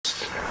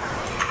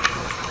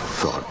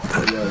thought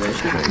that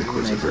Hank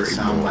was a very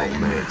moral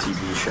man.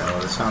 TV show.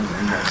 It sounds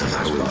interesting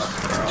as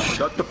fuck, bro.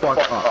 Shut the fuck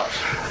up.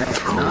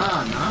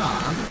 Nah.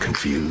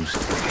 Confused.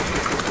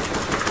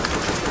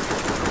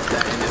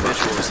 That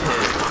individual was hit.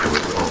 I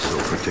was also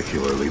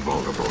particularly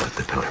vulnerable at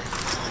the time.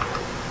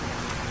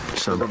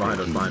 Something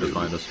Behind us, he behind us, knew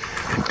behind us.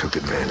 and took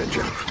advantage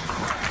of.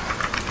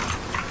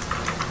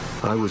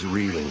 I was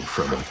reeling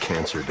from a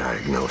cancer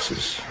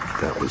diagnosis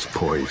that was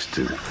poised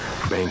to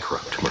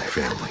bankrupt my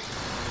family.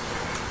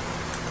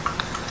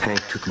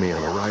 Hank took me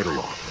on a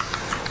ride-along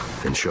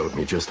and showed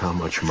me just how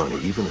much money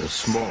even a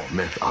small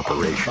meth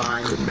operation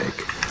could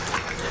make.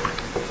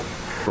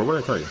 Bro, what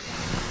did I tell you?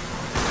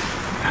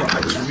 I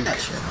was weak.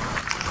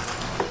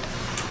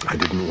 I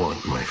didn't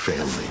want my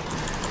family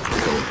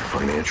to go into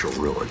financial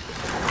ruin,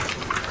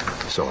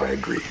 so I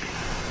agreed.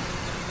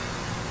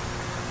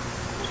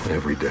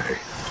 Every day,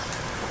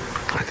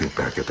 I think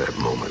back at that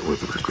moment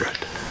with regret.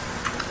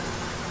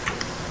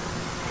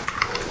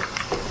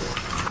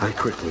 I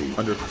quickly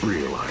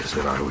realized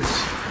that I was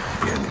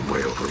in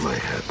way over my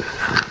head.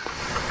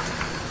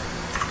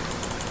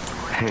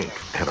 Hank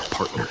had a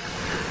partner,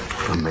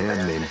 a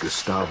man named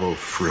Gustavo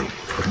Fring,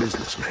 a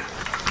businessman.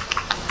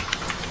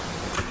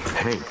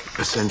 Hank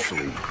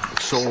essentially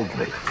sold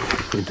me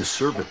into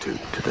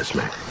servitude to this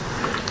man.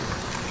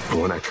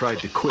 And when I tried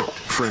to quit,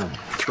 Fring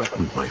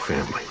threatened my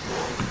family.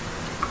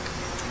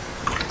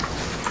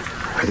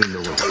 I didn't know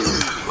what to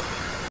do.